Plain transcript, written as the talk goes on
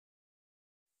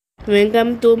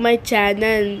Welcome to my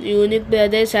channel. Unique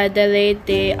brothers are the rate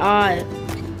they are.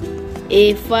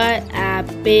 A for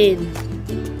apple.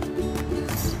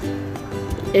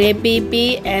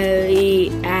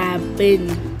 A-P-P-L-E apple.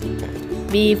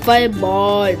 B for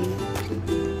ball.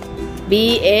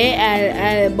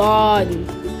 B-A-L-L ball.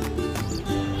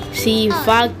 C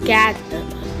for cat.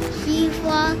 C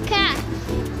for cat.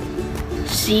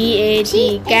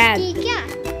 C-A-T cat.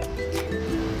 cat.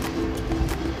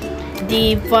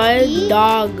 D for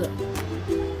dog.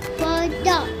 For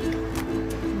dog.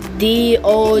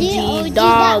 D-O-G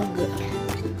dog.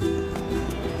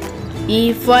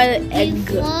 E for egg.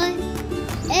 For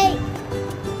egg.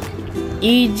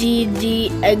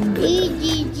 E-G-G egg.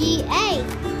 E-G-G-A.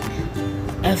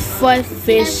 F for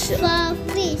fish. F for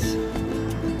fish.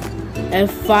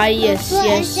 F-I-S, For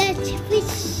yes.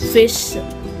 fish. Fish.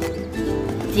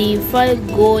 G for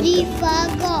goat. G for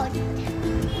goat.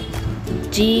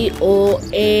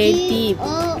 G-O-A-T.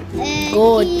 G-O-A-T.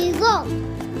 Goat. Goat.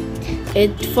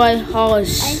 H for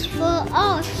horse. H for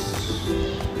horse.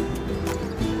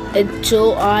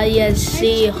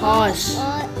 H-O-R-S-E, horse.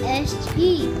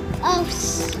 H-O-R-S-E.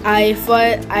 Horse. I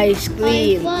for ice I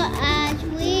cream. for ice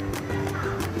cream.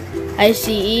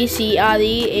 I-C-E-C-R-E-A-M,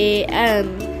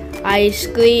 ice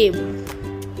cream.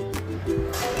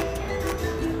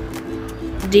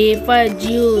 J for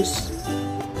juice.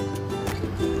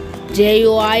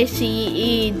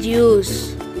 J-U-I-C-E,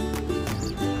 juice.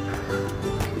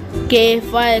 K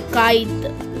for kite.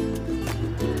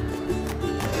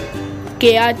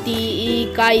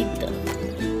 K-R-T-E, kite.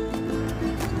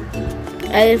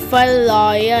 L for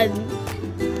lion.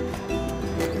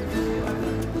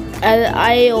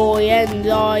 L-I-O-N,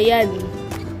 lion.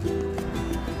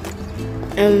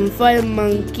 M for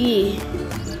monkey.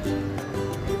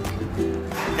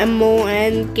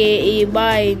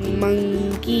 M-O-N-K-E-Y,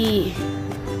 monkey.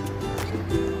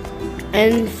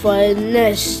 N for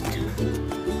nest.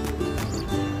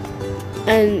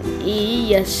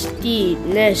 N-E-S-T,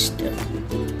 nest.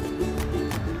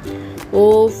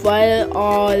 O for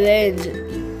orange.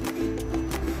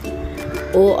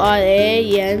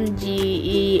 O-R-A-N-G-E,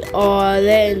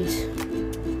 orange.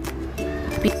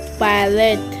 P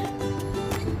parrot.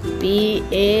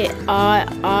 P-A-R-R-O-T,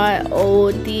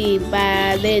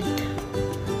 parrot.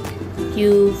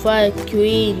 Q for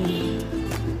queen.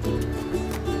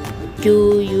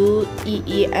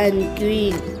 Q-U-E-E-N,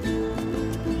 queen.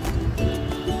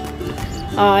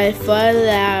 R for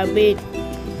rabbit.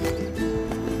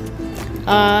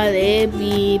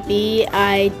 R-A-B-B-I-T,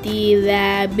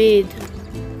 rabbit.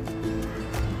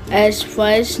 S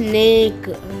for snake.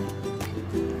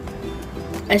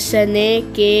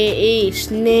 S-N-A-K-E,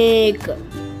 snake.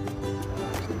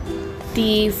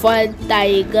 T for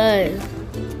tiger.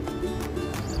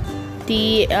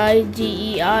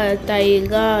 T-I-G-E-R,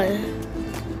 tiger.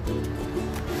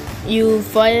 U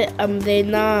for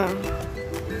umbrella.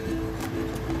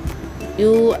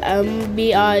 U-M-B-R-E-L-L-A,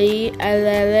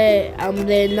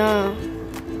 umbrella.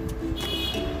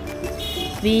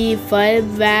 V for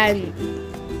van.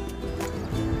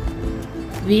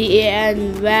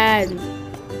 V-A-N, van.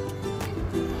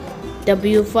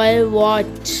 W for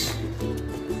watch.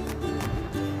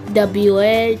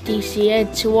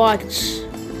 W-A-T-C-H, watch.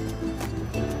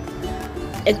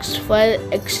 X for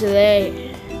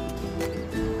X-ray.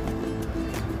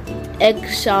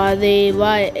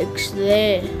 X-R-A-Y,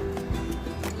 X-ray.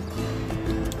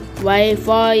 Y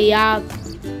for yak.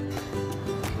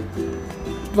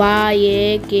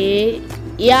 Y-A-K,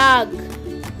 yak.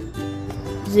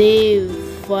 Z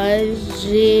for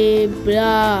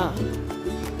zebra.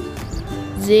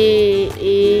 Z-A-B-R-A,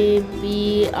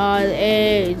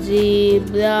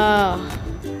 zebra.